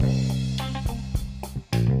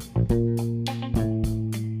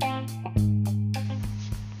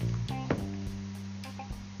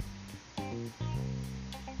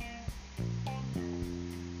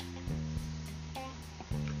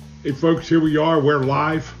Hey folks, here we are. We're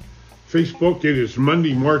live. Facebook, it is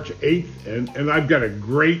Monday, March 8th, and I've got a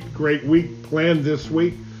great week planned this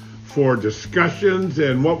week for discussions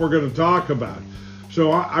and what we're going to talk about.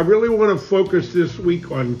 So I really want to focus this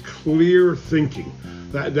week on clear thinking.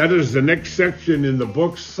 That is the next section in the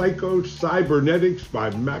book, Psycho-Cybernetics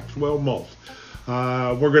by Maxwell Maltz.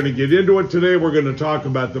 We're going to get into it today. We're going to talk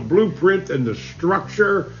about the blueprint and the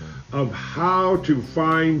structure of how to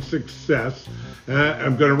find success.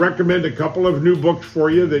 I'm going to recommend a couple of new books for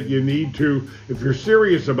you that you need to, if you're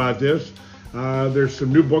serious about this. There's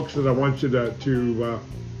some new books that I want you to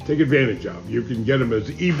take advantage of. You can get them as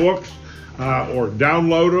ebooks or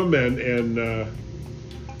download them, and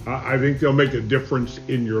I think they'll make a difference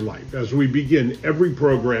in your life. As we begin every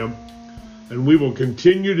program, and we will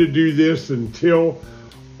continue to do this until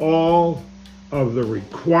all of the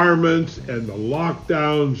requirements and the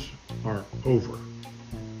lockdowns are over.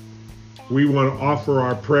 We want to offer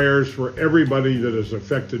our prayers for everybody that is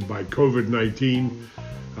affected by COVID-19,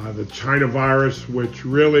 the China virus, which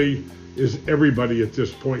really is everybody at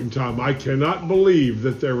this point in time. I cannot believe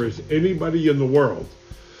that there is anybody in the world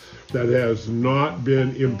that has not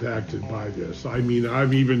been impacted by this. I mean,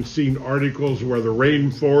 I've even seen articles where the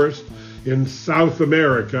rainforest in South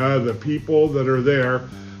America, the people that are there,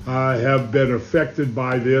 have been affected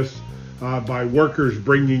by this, by workers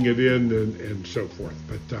bringing it in and so forth.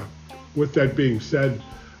 But with that being said,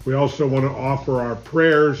 we also want to offer our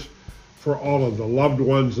prayers for all of the loved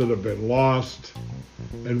ones that have been lost,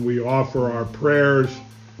 and we offer our prayers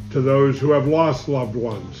to those who have lost loved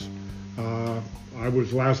ones. I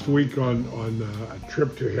was last week on a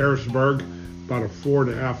trip to Harrisburg, about a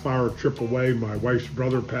 4.5-hour trip away. My wife's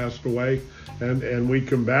brother passed away, and we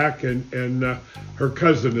come back, and her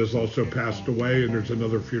cousin has also passed away, and there's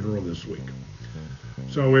another funeral this week.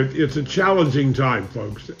 So it's a challenging time,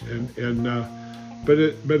 folks, but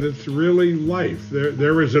it's really life.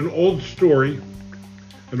 There is an old story.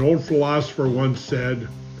 An old philosopher once said,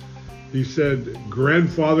 he said,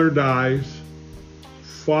 grandfather dies,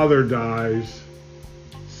 father dies,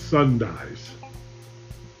 son dies.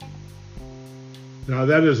 Now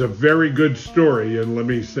that is a very good story, and let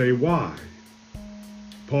me say why.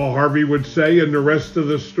 Paul Harvey would say, and the rest of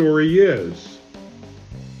the story is,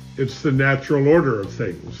 it's the natural order of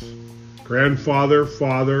things. Grandfather,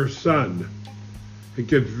 father, son. It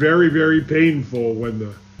gets very painful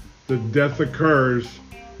when the death occurs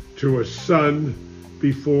to a son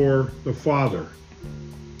before the father,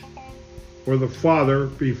 or the father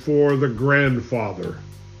before the grandfather.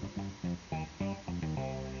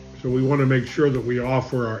 So we want to make sure that we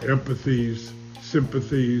offer our empathies,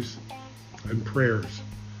 sympathies, and prayers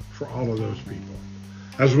for all of those people.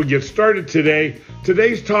 As we get started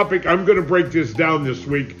today's topic, I'm going to break this down this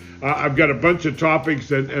week. I've got a bunch of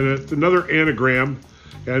topics, and it's another anagram,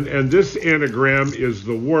 and this anagram is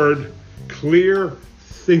the word clear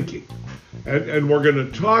thinking. And we're going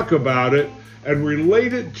to talk about it and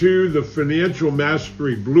relate it to the financial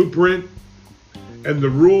mastery blueprint and the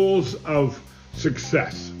rules of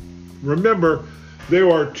success. Remember,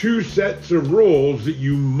 there are two sets of rules that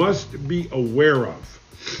you must be aware of.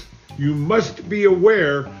 You must be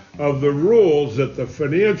aware of the rules that the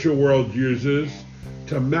financial world uses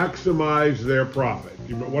to maximize their profit.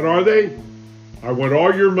 What are they? I want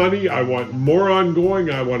all your money. I want more ongoing.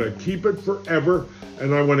 I want to keep it forever.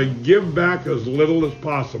 And I want to give back as little as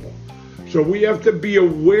possible. So we have to be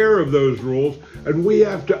aware of those rules, and we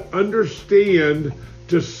have to understand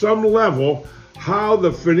to some level how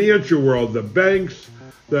the financial world, the banks,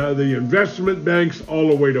 the investment banks, all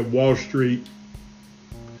the way to Wall Street,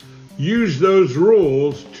 use those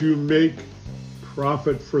rules to make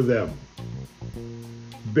profit for them.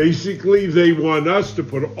 Basically, they want us to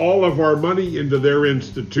put all of our money into their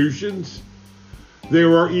institutions.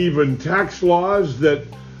 There are even tax laws that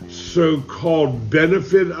so-called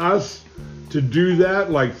benefit us to do that,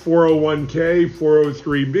 like 401k,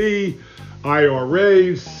 403b,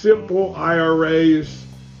 IRAs, simple IRAs,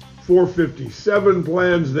 457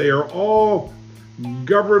 plans. They are all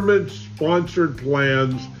government-sponsored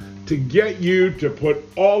plans to get you to put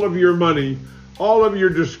all of your money, all of your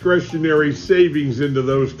discretionary savings into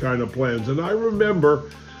those kind of plans. And I remember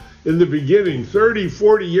in the beginning, 30,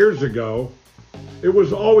 40 years ago, it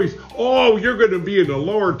was always, oh, you're going to be in a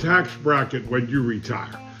lower tax bracket when you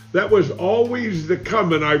retire. That was always the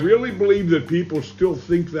come, and I really believe that people still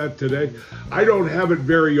think that today. I don't have it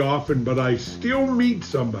very often, but I still meet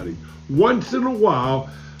somebody once in a while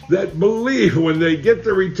that believe when they get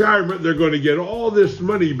the retirement, they're going to get all this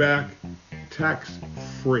money back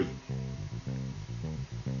tax-free.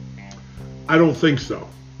 I don't think so.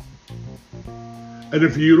 And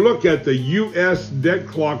if you look at the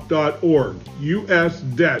usdebtclock.org,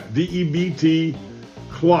 usdebt, D-E-B-T,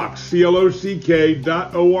 clock,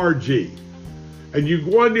 C-L-O-C-K.org, and you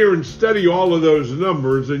go on there and study all of those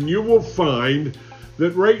numbers, and you will find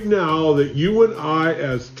that right now that you and I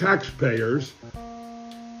as taxpayers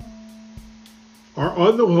are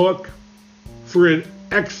on the hook for an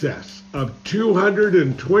excess of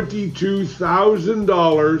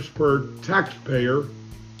 $222,000 per taxpayer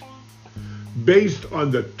based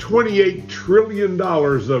on the $28 trillion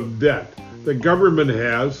of debt the government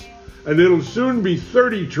has, and it'll soon be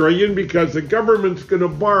 $30 trillion because the government's going to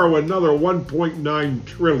borrow another $1.9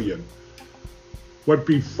 trillion. What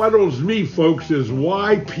befuddles me, folks, is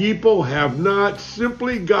why people have not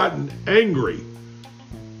simply gotten angry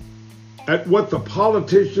at what the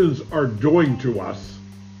politicians are doing to us,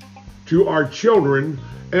 to our children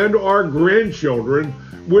and our grandchildren,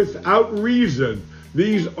 without reason.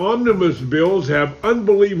 These omnibus bills have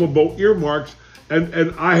unbelievable earmarks,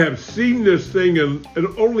 and I have seen this thing, and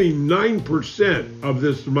only 9% of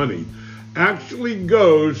this money actually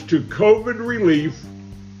goes to COVID relief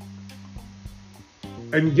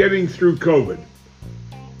and getting through COVID.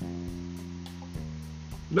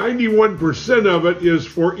 91% of it is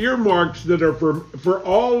for earmarks that are for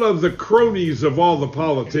all of the cronies of all the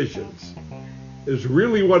politicians, is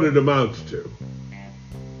really what it amounts to.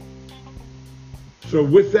 So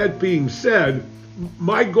with that being said,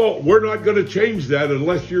 my goal, we're not going to change that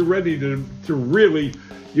unless you're ready to really,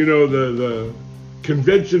 the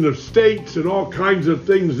convention of states and all kinds of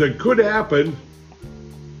things that could happen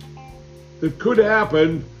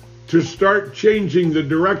to start changing the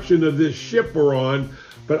direction of this ship we're on.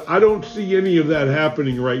 But I don't see any of that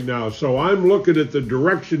happening right now. So I'm looking at the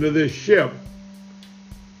direction of this ship,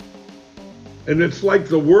 and it's like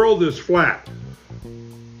the world is flat.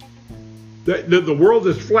 The world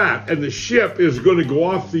is flat, and the ship is going to go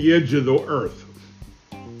off the edge of the earth.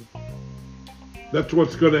 That's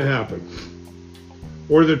what's going to happen.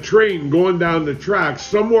 Or the train going down the track,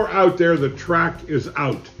 somewhere out there the track is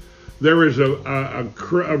out. There is a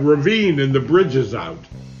ravine and the bridge is out.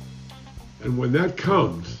 And when that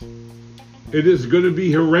comes, it is going to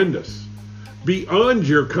be horrendous, beyond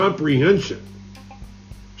your comprehension.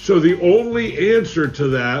 So the only answer to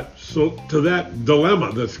that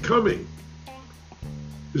dilemma that's coming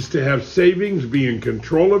is to have savings, be in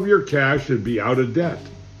control of your cash, and be out of debt.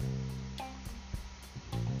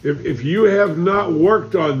 If you have not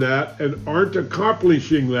worked on that and aren't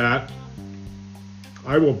accomplishing that,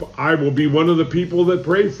 I will be one of the people that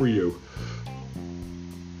pray for you,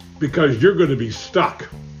 because you're going to be stuck.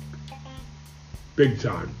 Big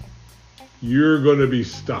time. You're going to be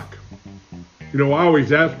stuck. I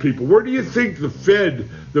always ask people, where do you think the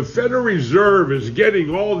Federal Reserve is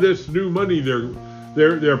getting all this new money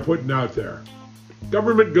they're putting out there?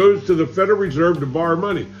 Government goes to the Federal Reserve to borrow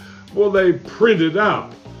money. Well, they print it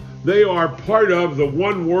out. They are part of the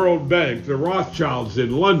One World Bank, the Rothschilds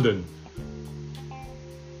in London.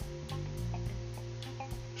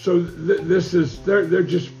 So they're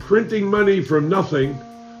just printing money from nothing,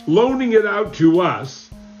 loaning it out to us,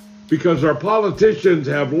 because our politicians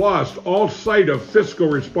have lost all sight of fiscal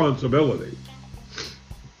responsibility.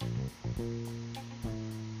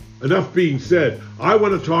 Enough being said, I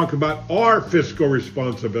want to talk about our fiscal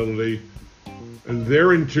responsibility, and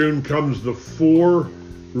there in tune comes the 4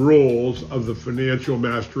 rules of the Financial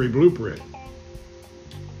Mastery Blueprint.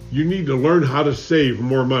 You need to learn how to save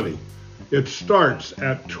more money. It starts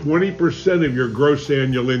at 20% of your gross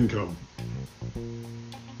annual income.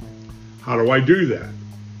 How do I do that?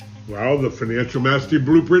 Well, the Financial Mastery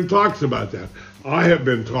Blueprint talks about that. I have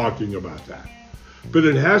been talking about that. But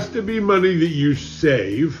it has to be money that you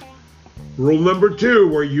save. Rule number 2,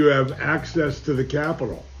 where you have access to the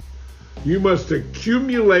capital. You must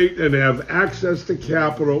accumulate and have access to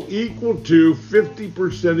capital equal to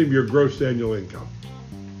 50% of your gross annual income.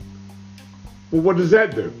 Well, what does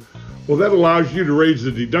that do? Well, that allows you to raise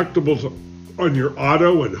the deductibles on your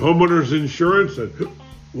auto and homeowners insurance and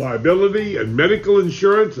liability and medical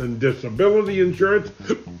insurance and disability insurance,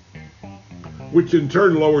 which in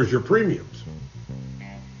turn lowers your premiums,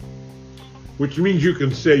 which means you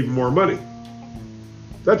can save more money.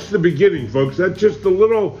 That's the beginning, folks. That's just the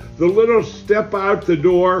little step out the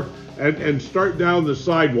door and start down the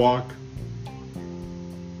sidewalk.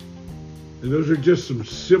 And those are just some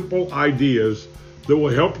simple ideas that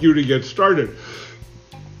will help you to get started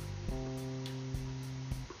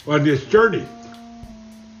on this journey.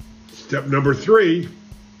 Step number 3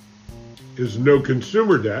 is no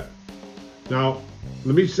consumer debt. Now,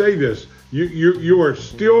 let me say this. You are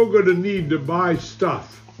still going to need to buy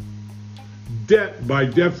stuff. debt, by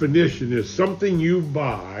definition, is something you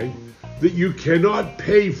buy that you cannot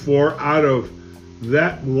pay for out of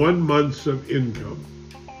that 1 month of income.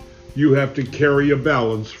 You have to carry a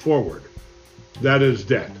balance forward. That is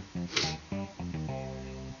debt.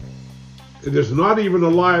 It is not even a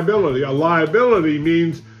liability. A liability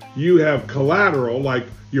means you have collateral, like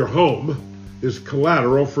your home is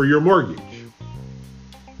collateral for your mortgage.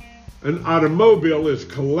 An automobile is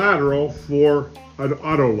collateral for an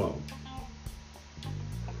auto loan.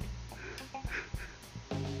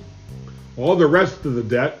 All the rest of the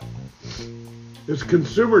debt is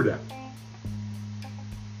consumer debt.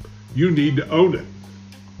 You need to own it.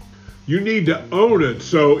 You need to own it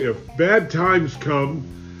so if bad times come,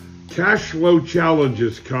 cash flow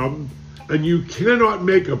challenges come, and you cannot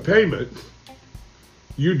make a payment,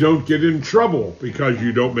 you don't get in trouble because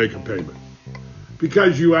you don't make a payment.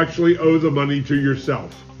 Because you actually owe the money to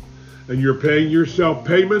yourself. And you're paying yourself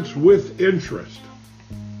payments with interest.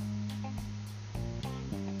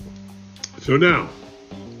 So now,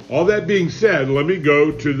 all that being said, let me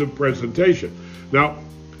go to the presentation. Now,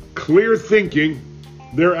 clear thinking,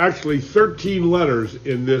 there are actually 13 letters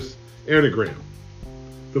in this anagram.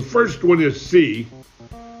 The first one is C,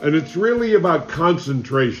 and it's really about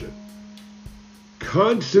concentration.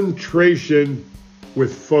 Concentration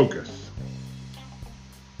with focus.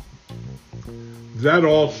 That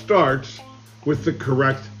all starts with the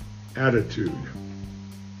correct attitude.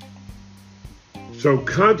 So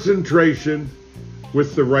concentration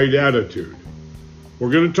with the right attitude.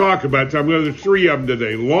 We're going to talk about, I'm going to 3 of them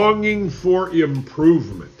today. Longing for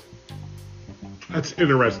improvement. That's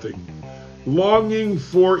interesting. Longing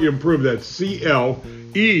for improvement. That's CL.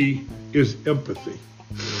 E is empathy.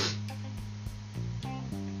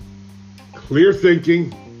 Clear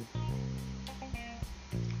thinking.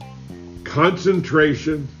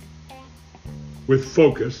 Concentration with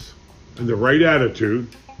focus and the right attitude,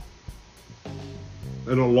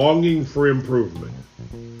 and a longing for improvement.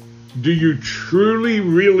 Do you truly,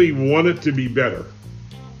 really want it to be better?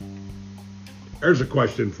 There's a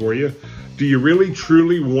question for you. Do you really,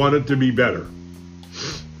 truly want it to be better?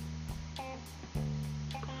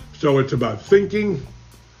 So it's about thinking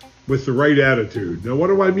with the right attitude. Now, what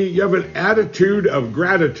do I mean? You have an attitude of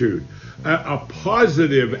gratitude. A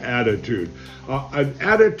positive attitude, an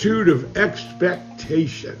attitude of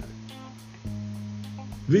expectation.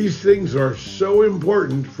 These things are so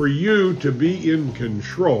important for you to be in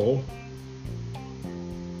control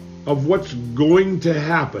of what's going to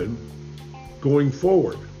happen going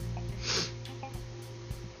forward.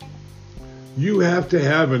 You have to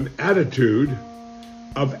have an attitude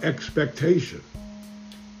of expectation.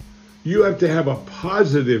 You have to have a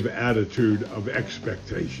positive attitude of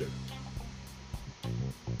expectation.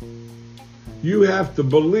 You have to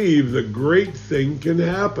believe the great thing can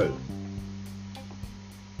happen.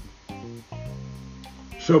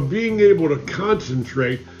 So being able to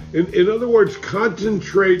concentrate, in other words,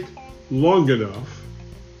 concentrate long enough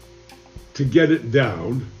to get it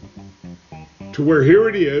down to where here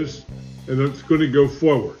it is and it's going to go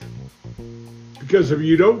forward. Because if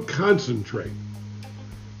you don't concentrate,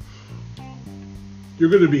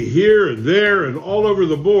 you're going to be here and there and all over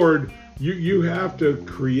the board. You have to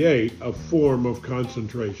create a form of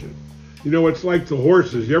concentration. You know, it's like the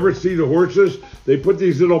horses. You ever see the horses? They put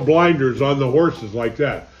these little blinders on the horses like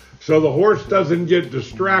that. So the horse doesn't get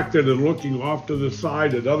distracted and looking off to the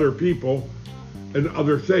side at other people and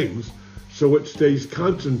other things. So it stays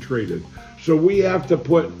concentrated. So we have to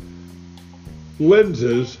put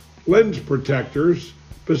lens protectors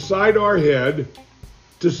beside our head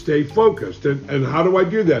to stay focused. And how do I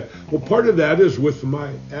do that? Well, part of that is with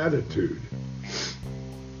my attitude.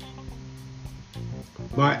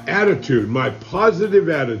 My attitude, my positive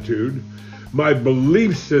attitude, my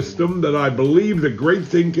belief system that I believe the great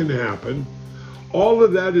thing can happen, all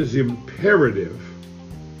of that is imperative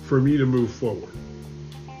for me to move forward.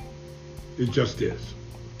 It just is.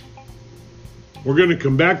 We're going to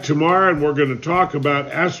come back tomorrow and we're going to talk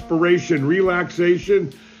about aspiration,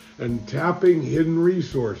 relaxation, and tapping hidden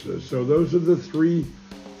resources. So those are the 3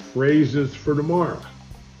 phrases for tomorrow.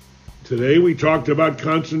 Today we talked about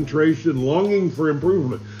concentration, longing for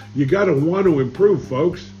improvement. You got to want to improve,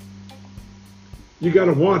 folks. You got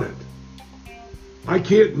to want it. I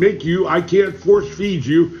can't make you, I can't force feed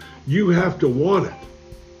you. You have to want it.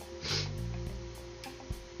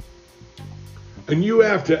 And you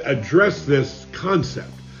have to address this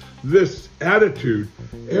concept, this attitude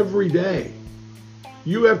every day.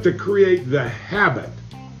 You have to create the habit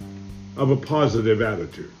of a positive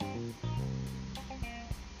attitude.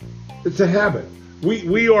 It's a habit.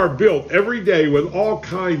 We are built every day with all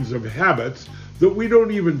kinds of habits that we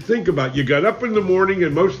don't even think about. You got up in the morning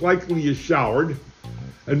and most likely you showered,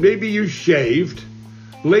 and maybe you shaved.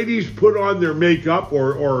 Ladies put on their makeup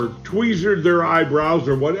or tweezered their eyebrows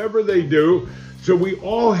or whatever they do. So we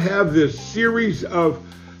all have this series of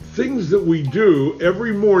things that we do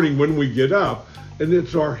every morning when we get up, and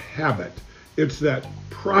it's our habit. It's that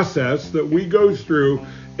process that we go through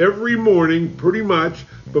every morning pretty much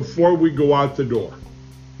before we go out the door.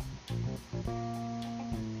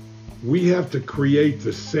 We have to create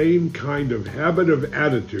the same kind of habit of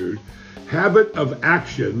attitude, habit of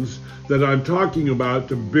actions that I'm talking about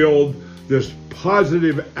to build this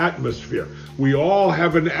positive atmosphere. We all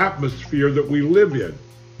have an atmosphere that we live in.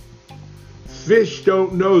 Fish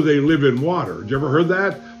don't know they live in water. Did you ever heard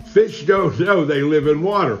that? Fish don't know they live in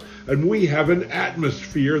water. And we have an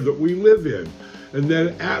atmosphere that we live in. And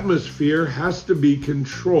that atmosphere has to be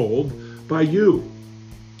controlled by you.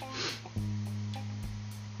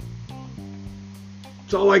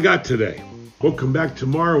 That's all I got today. We'll come back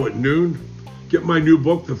tomorrow at noon. Get my new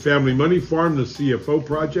book, The Family Money Farm, The CFO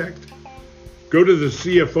Project. Go to The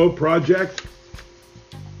CFO Project.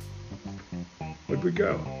 Where'd we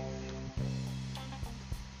go?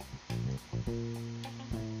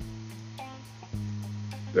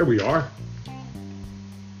 There we are.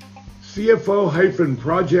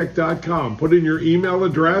 CFO-project.com. Put in your email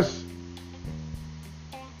address.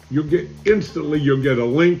 You'll get a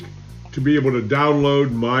link to be able to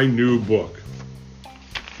download my new book.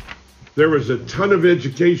 There is a ton of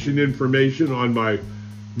education information on my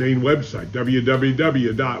main website,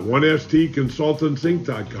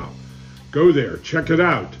 www.1stconsultantsinc.com. Go there, check it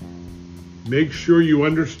out. Make sure you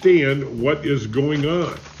understand what is going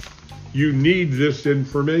on. You need this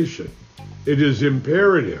information. It is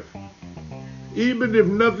imperative. Even if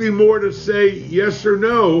nothing more to say yes or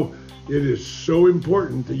no, it is so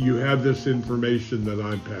important that you have this information that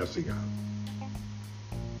I'm passing out.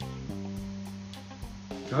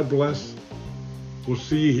 God bless. We'll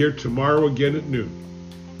see you here tomorrow again at noon.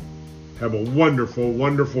 Have a wonderful,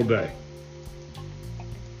 wonderful day.